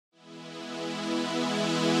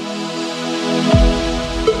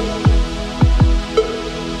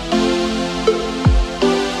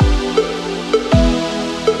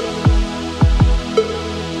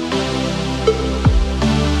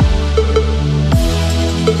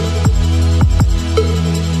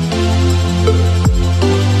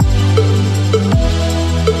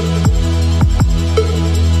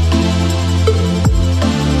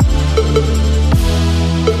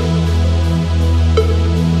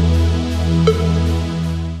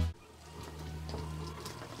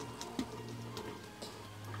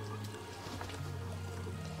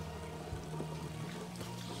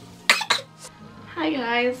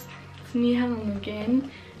me, Helen,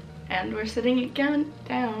 again, and we're sitting it down,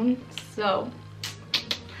 so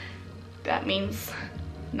that means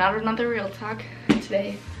not another real talk.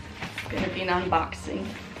 Today it's gonna be an unboxing,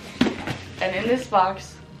 and in this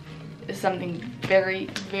box is something very,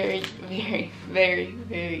 very, very, very,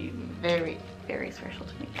 very, very, very special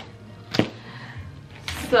to me.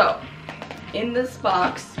 So, in this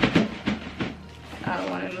box, I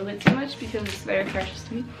don't want to move it too much because it's very precious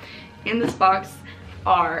to me. In this box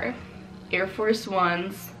are Air Force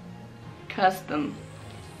Ones custom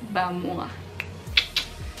by moi.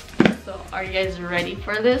 So are you guys ready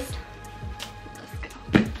for this?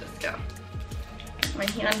 Let's go. My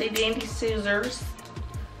handy dandy scissors.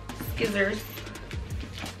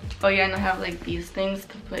 Oh yeah, and I have like these things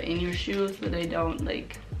to put in your shoes so they don't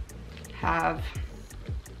like have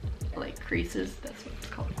like creases. That's what it's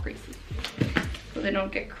called, creases. So they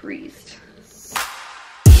don't get creased.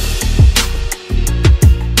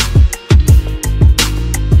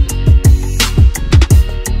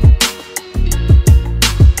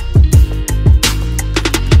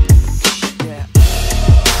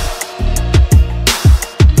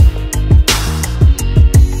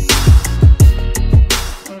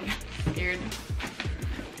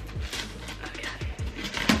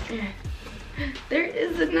 There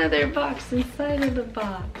is another box inside of the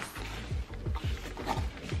box.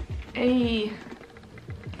 Hey,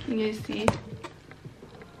 can you guys see?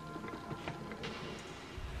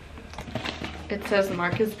 It says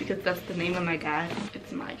Marcus because that's the name of my dad.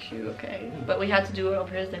 It's my shoe, okay? But we had to do it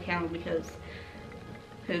over his account because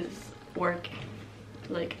his work,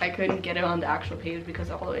 like, I couldn't get it on the actual page because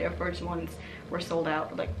all the Air Force Ones were sold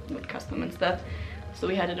out, like, with custom and stuff. So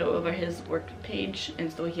we had to do it over his work page, and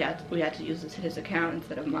so we had to use his account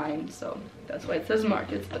instead of mine. So that's why it says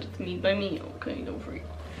Marcus, but it's made by me. Okay, don't forget.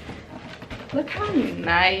 Look how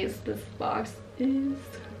nice this box is.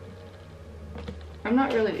 I'm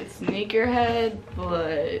not really a sneakerhead,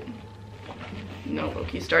 but no, look,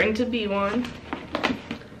 he's starting to be one.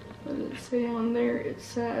 What does it say on there? It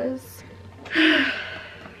says, okay,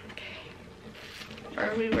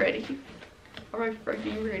 are we ready? Are I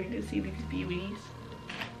freaking ready to see these BBs?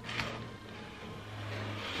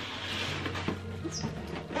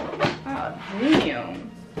 Oh,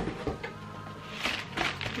 damn.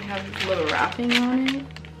 We have this little wrapping on it.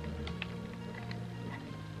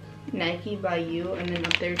 Nike by you, and then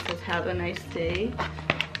up there it says have a nice day.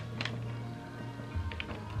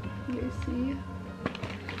 You guys see?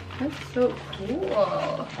 That's so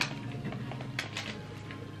cool.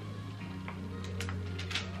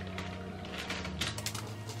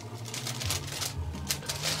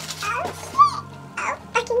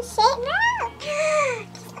 Shit, no!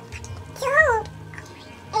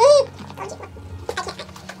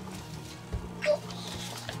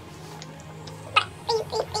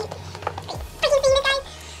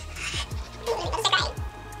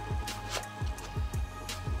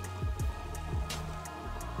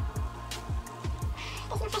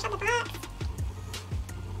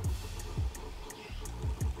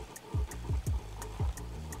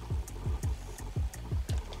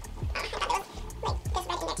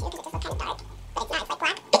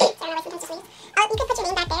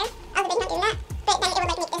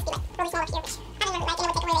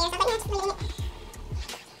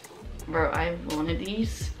 Bro, I've wanted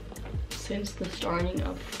these since the starting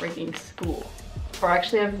of freaking school. Or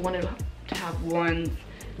actually, I've wanted to have one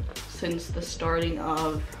since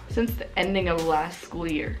the ending of last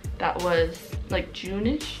school year. That was like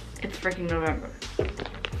June-ish. It's freaking November.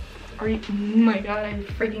 Are you, oh my god, I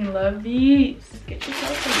freaking love these. Get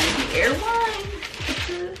yourself some Nike Air Ones.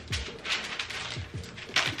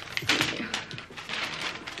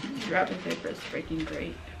 This wrapping paper is freaking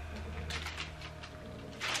great.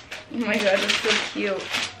 Oh my god, that's so cute.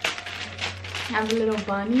 Have a little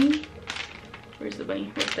bunny. Where's the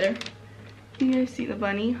bunny? Right there. Can you guys see the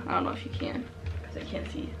bunny? I don't know if you can, because I can't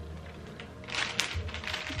see it.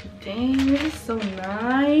 Dang, this is so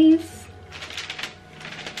nice.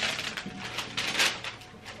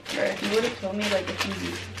 Or if you would have told me like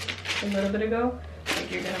a little bit ago, like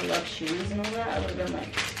you're gonna love shoes and all that, I would have been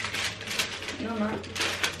like, no, I'm not.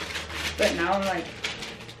 But now I'm like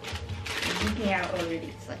geeking out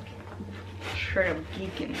already. It's like, sure, I'm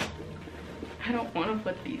geeking. I don't want to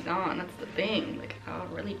put these on. That's the thing. Like, I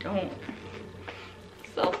really don't.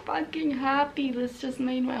 So fucking happy. This just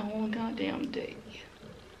made my whole goddamn day.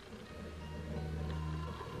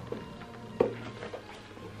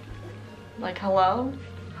 Like, hello?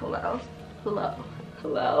 Hello? Hello?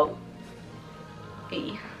 Hello?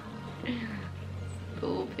 Hey.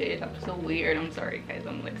 Stupid. I'm so weird. I'm sorry, guys.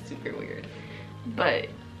 I'm like super weird. But,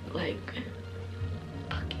 like,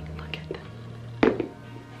 fucking look at that.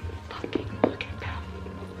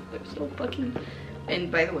 so fucking...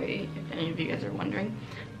 And by the way, if any of you guys are wondering,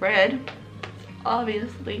 red,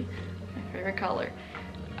 obviously, my favorite color.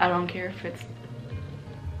 I don't care if it's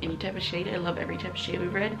any type of shade. I love every type of shade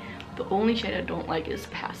of red. The only shade I don't like is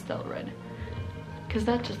pastel red, because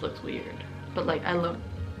that just looks weird. But like, I love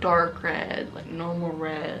dark red, like normal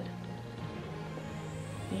red.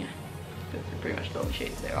 Yeah, those are pretty much the only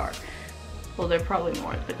shades there are. Well, there are probably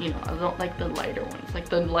more, but you know, I don't like the lighter ones. Like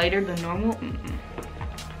the lighter, the normal,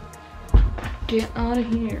 Get out of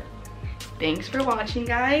here. Thanks for watching,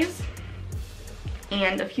 guys.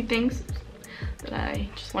 And a few things that I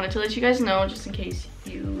just wanted to let you guys know, just in case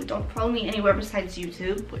you don't follow me anywhere besides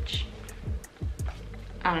YouTube, which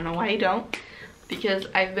I don't know why you don't, because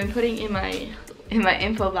I've been putting in my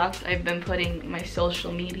info box, I've been putting my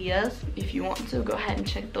social medias. If you want to, go ahead and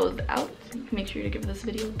check those out. Make sure to give this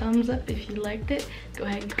video a thumbs up if you liked it. Go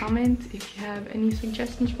ahead and comment if you have any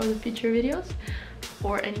suggestions for the future videos,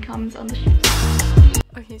 or any comments on the shoes.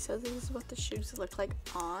 Okay, so this is what the shoes look like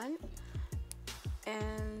on.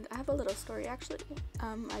 And I have a little story actually.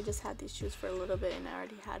 I just had these shoes for a little bit, and I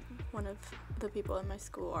already had one of the people in my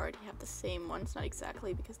school already have the same ones. Not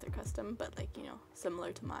exactly because they're custom, but like, you know,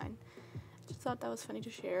 similar to mine. Just thought that was funny to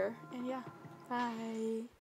share. And yeah, bye.